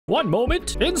One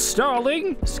moment.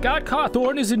 Installing. Scott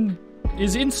Cawthorn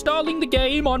is installing the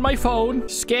game on my phone.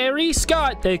 Scary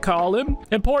Scott, they call him.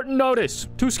 Important notice.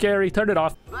 Too scary. Turn it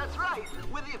off. That's right.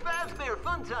 With the Fazbear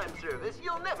Funtime service,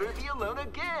 you'll never be alone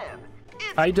again.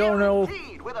 It's I don't know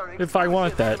if I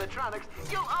want that.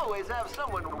 Animatronics, you'll always have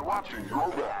someone watching your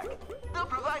back. They'll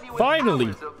provide you with Finally.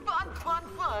 hours of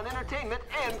fun entertainment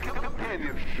and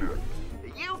companionship.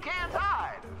 You can't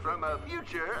hide from a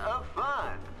future of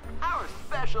fun. Our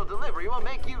special delivery will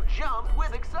make you jump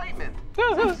with excitement.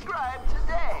 Subscribe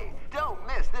today. Don't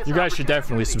miss this. You guys should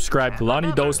definitely subscribe to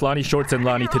Lonniedos, Lonnie Shorts, and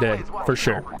Lonnie Today. For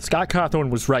sure. Scott Cawthorn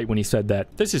was right when he said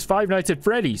that. This is Five Nights at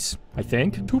Freddy's, I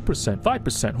think. 2%,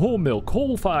 5%, whole milk,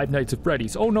 whole Five Nights at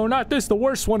Freddy's. Oh no, not this, the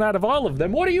worst one out of all of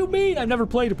them. What do you mean? I've never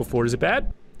played it before. Is it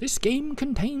bad? This game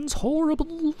contains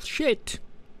horrible shit.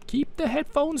 Keep the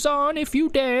headphones on if you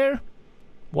dare.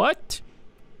 What?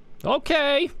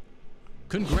 Okay.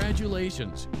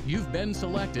 Congratulations, you've been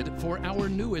selected for our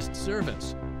newest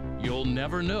service. You'll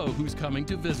never know who's coming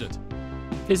to visit.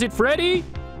 Is it Freddy?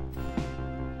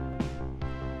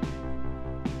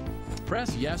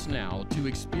 Press yes now to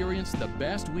experience the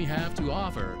best we have to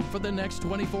offer for the next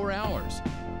 24 hours.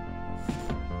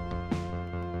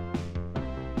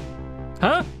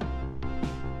 Huh?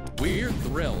 We're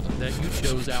thrilled that you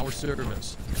chose our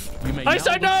service. You may I now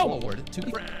said look no! forward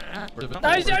to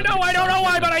I said no, I don't know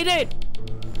why, but I did!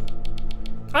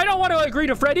 I don't want to agree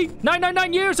to Freddy.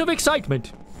 999 years of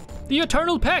excitement. The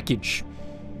eternal package.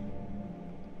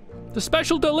 The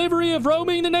special delivery of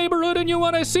roaming the neighborhood and you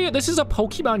want to see it. This is a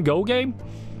Pokemon Go game?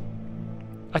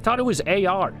 I thought it was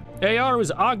AR. AR was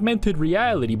augmented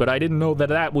reality, but I didn't know that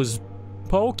that was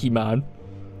Pokemon.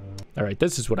 Alright,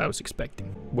 this is what I was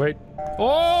expecting. Wait.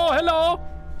 Oh, hello!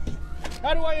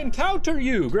 How do I encounter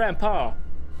you, Grandpa?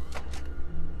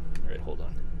 Alright, hold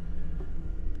on.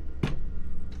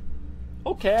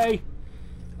 Okay.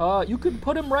 You can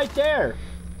put him right there.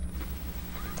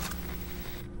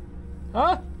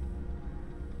 Huh?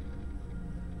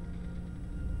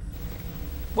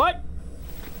 What?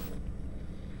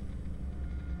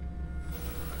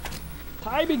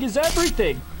 Timing is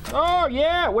everything. Oh,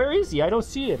 yeah. Where is he? I don't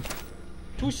see him.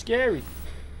 Too scary.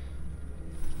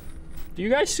 Do you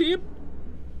guys see him?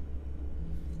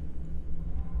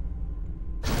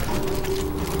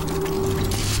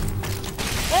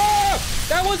 Oh!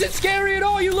 That wasn't scary at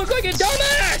all. You look like a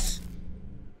dumbass!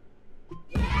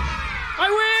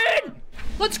 I win!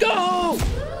 Let's go!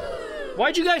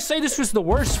 Why'd you guys say this was the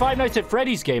worst Five Nights at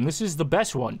Freddy's game? This is the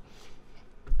best one.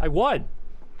 I won.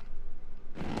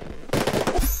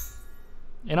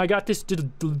 And I got this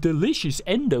delicious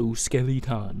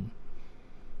endoskeleton.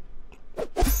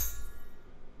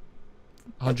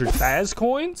 100 Faz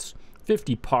coins?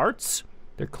 50 parts?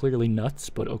 They're clearly nuts,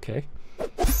 but okay.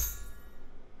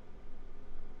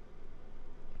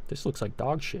 This looks like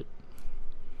dog shit.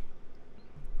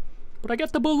 But I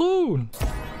got the balloon.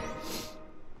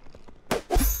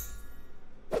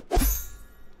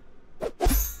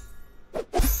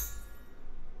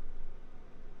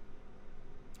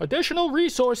 Additional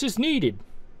resources needed.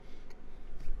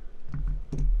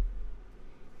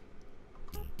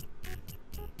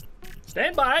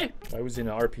 Stand by. If I was in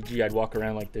an RPG, I'd walk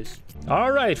around like this.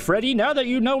 All right, Freddy, now that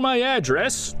you know my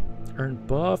address. Earn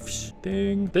buffs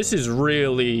thing. This is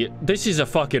a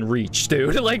fucking reach,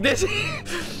 dude. Like this.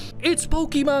 It's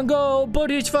Pokemon Go,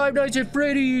 but it's Five Nights at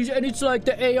Freddy's, and it's like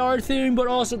the AR thing, but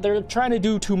also they're trying to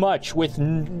do too much with...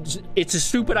 It's a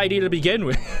stupid idea to begin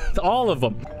with. All of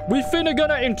them. We finna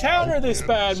gonna encounter this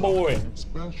bad boy.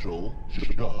 Special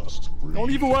just for Don't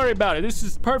even worry about it. This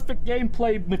is perfect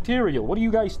gameplay material. What are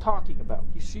you guys talking about?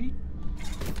 You see?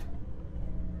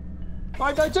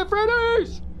 Five Nights at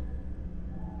Freddy's!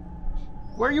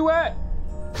 Where you at?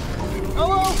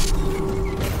 Hello?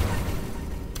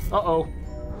 Uh-oh.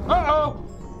 Uh-oh!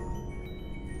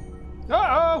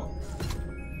 Uh-oh!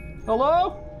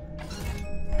 Hello?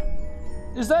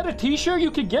 Is that a t-shirt you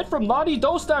could get from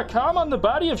Lonniedos.com on the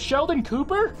body of Sheldon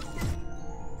Cooper?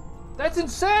 That's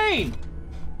insane!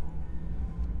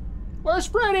 Where's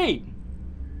Freddy?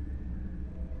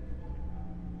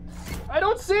 I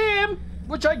don't see him,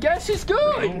 which I guess is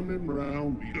good. round and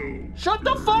round we go. Shut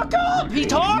the fuck up! He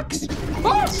talks!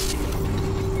 Ah!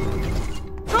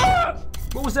 Ah!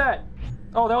 What was that?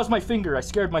 Oh, that was my finger. I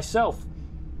scared myself.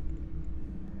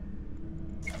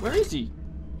 Where is he?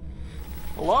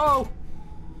 Hello?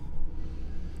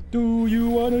 Do you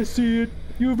want to see it?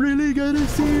 You really gotta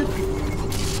see it.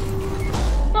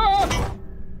 Ah!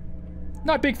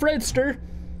 Not Big Fredster.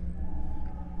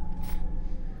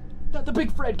 Not the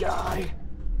Big Fred guy.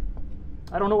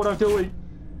 I don't know what I'm doing.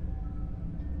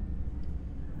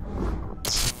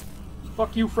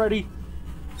 Fuck you, Freddy.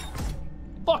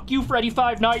 Fuck you, Freddy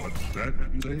Five Night. What's that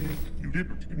you say? You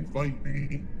didn't invite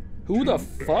me. Who the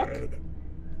Too fuck? bad.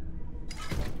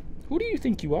 Who do you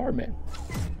think you are, man?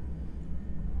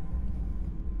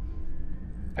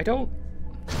 I don't...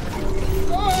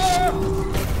 Ah!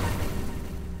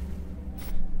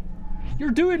 You're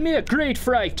doing me a great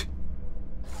fright.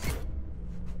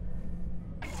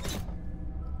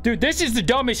 Dude, this is the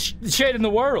dumbest shit in the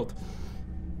world.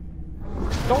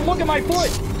 Don't look at my foot,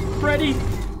 Freddy.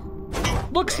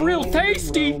 Looks real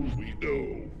tasty. Round we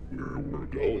go. Where we're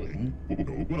going,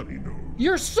 nobody knows.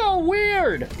 You're so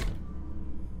weird.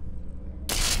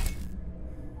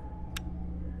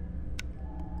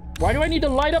 Why do I need to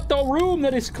light up the room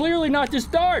that is clearly not this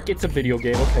dark? It's a video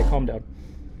game. Okay, calm down.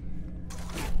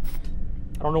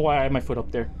 I don't know why I have my foot up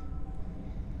there.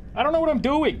 I don't know what I'm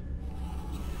doing.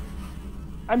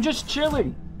 I'm just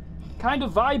chilling. Kind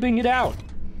of vibing it out.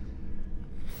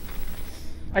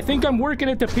 I think I'm working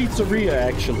at the pizzeria,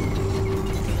 actually.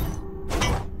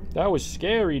 That was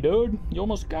scary, dude. You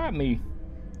almost got me.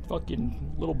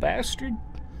 Fucking little bastard.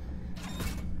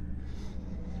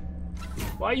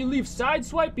 Why you leave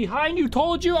Sideswipe behind you?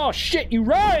 Told you? Oh shit, you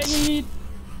right!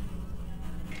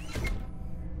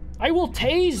 I will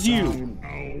tase you!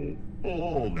 Ow.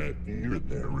 All that fear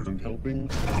there isn't helping.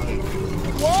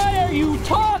 Why are you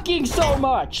talking so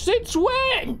much? Since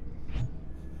when?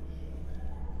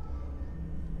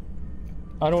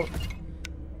 I don't...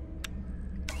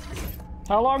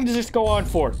 How long does this go on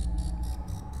for?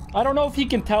 I don't know if he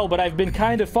can tell, but I've been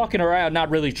kind of fucking around,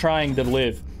 not really trying to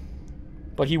live.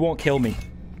 But he won't kill me.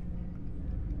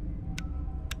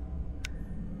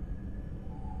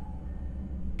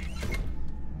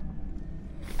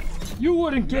 You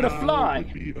wouldn't get a fly.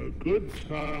 Now would be a good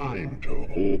time to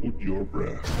hold your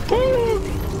breath.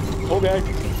 Okay.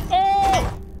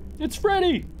 Oh! It's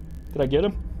Freddy! Did I get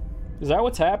him? Is that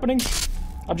what's happening?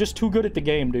 I'm just too good at the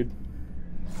game, dude.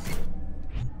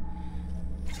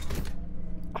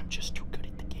 I'm just too good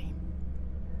at the game.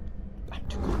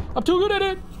 I'm too good at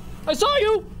it! I saw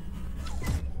you!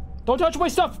 Don't touch my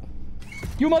stuff!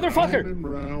 You motherfucker! Round and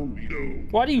round we go.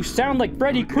 Why do you sound like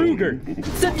Freddy Krueger?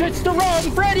 It's the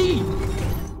wrong Freddy!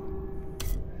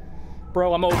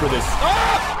 Bro, I'm over this.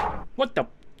 Ah! What the?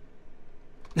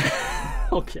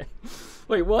 Okay.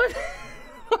 Wait, what?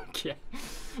 Okay.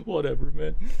 Whatever,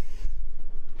 man.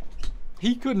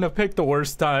 He couldn't have picked the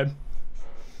worst time.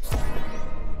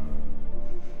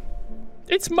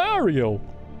 It's Mario!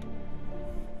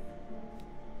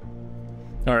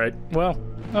 Alright, well,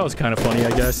 that was kind of funny,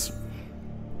 I guess.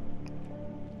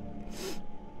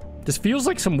 This feels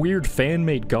like some weird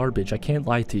fan-made garbage, I can't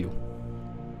lie to you.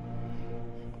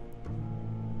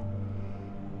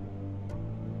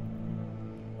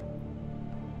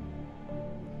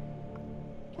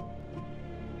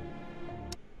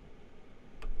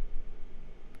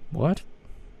 What?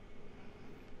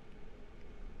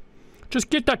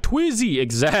 Just get the Twizzy!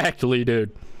 Exactly,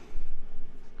 dude.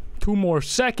 2 more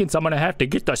seconds, I'm gonna have to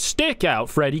get the stick out,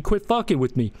 Freddy. Quit fucking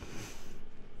with me.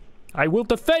 I will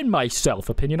defend myself.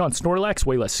 Opinion on Snorlax,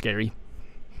 way less scary.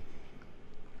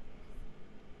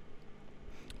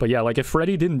 But yeah, like if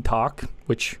Freddy didn't talk,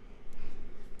 which,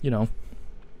 you know.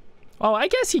 Oh, I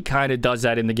guess he kind of does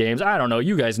that in the games. I don't know.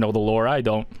 You guys know the lore. I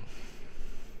don't.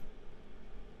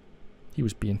 He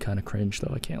was being kind of cringe,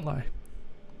 though. I can't lie.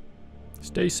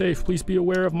 Stay safe. Please be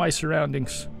aware of my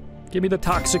surroundings. Give me the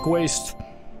toxic waste.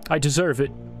 I deserve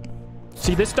it.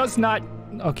 See, this does not...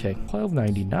 Okay,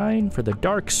 $12.99 for the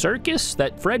Dark Circus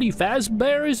that Freddy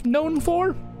Fazbear is known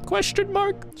for? Question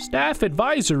mark? Staff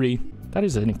advisory. That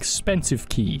is an expensive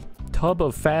key. Tub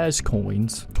of Faz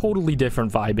coins. Totally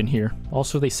different vibe in here.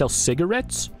 Also, they sell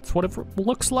cigarettes. That's what it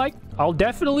looks like. I'll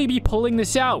definitely be pulling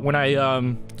this out when I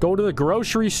go to the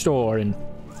grocery store and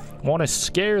want to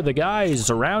scare the guys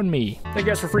around me. Thank you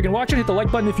guys for freaking watching. Hit the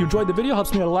like button if you enjoyed the video.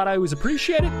 Helps me out a lot. I always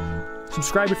appreciate it.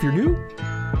 Subscribe if you're new.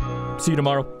 See you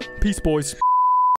tomorrow. Peace, boys.